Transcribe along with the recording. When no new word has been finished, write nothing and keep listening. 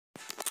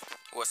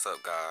What's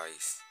up,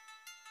 guys?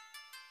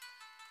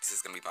 This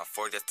is gonna be my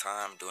 40th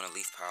time doing a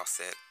leaf pile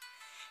set,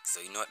 so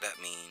you know what that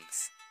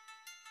means.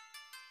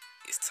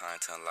 It's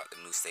time to unlock the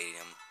new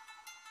stadium.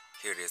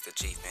 Here it is, the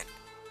achievement.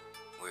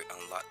 We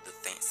unlocked the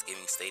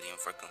Thanksgiving Stadium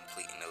for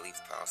completing the leaf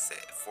pile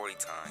set 40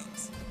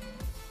 times.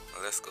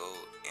 Well, let's go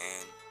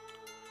and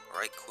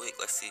right quick,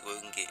 let's see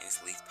what we can get in this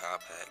leaf pile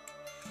pack.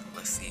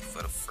 Let's see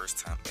for the first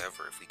time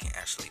ever if we can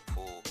actually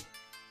pull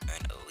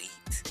an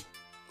elite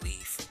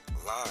leaf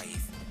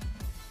live.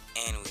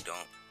 And we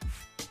don't.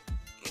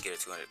 We get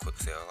a 200 quick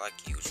sale like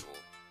usual.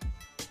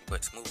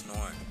 But moving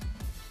on.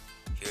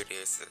 Here it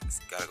is. It's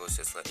gotta go to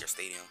select your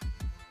stadium.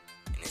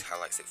 And it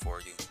highlights it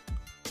for you.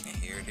 And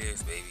here it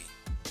is, baby.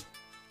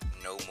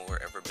 No more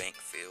Everbank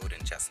Field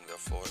in Jacksonville,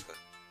 Florida.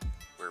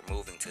 We're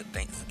moving to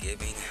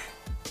Thanksgiving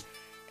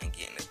and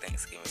getting the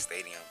Thanksgiving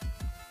Stadium.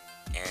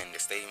 And the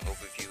stadium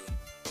overview,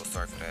 oh,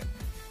 sorry for that.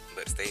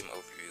 But the stadium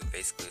overview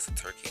basically is a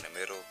turkey in the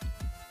middle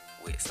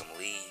with some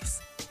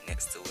leaves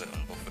next to it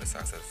on both of the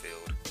sides of the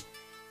field.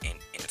 And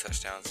in the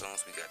touchdown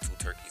zones, we got two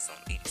turkeys on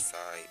each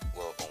side.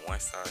 Well, on one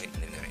side, and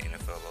then we got an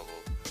NFL logo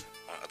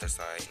on the other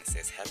side, and it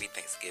says Happy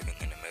Thanksgiving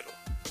in the middle.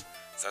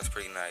 So that's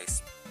pretty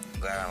nice. I'm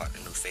glad I like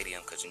the new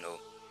stadium because, you know,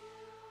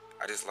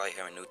 I just like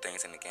having new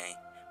things in the game.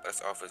 But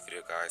that's all for this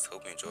video, guys.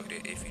 Hope you enjoyed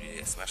it. If you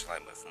did, smash the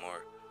like button for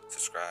more.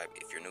 Subscribe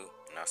if you're new,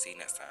 and I'll see you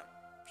next time.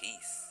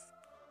 Peace.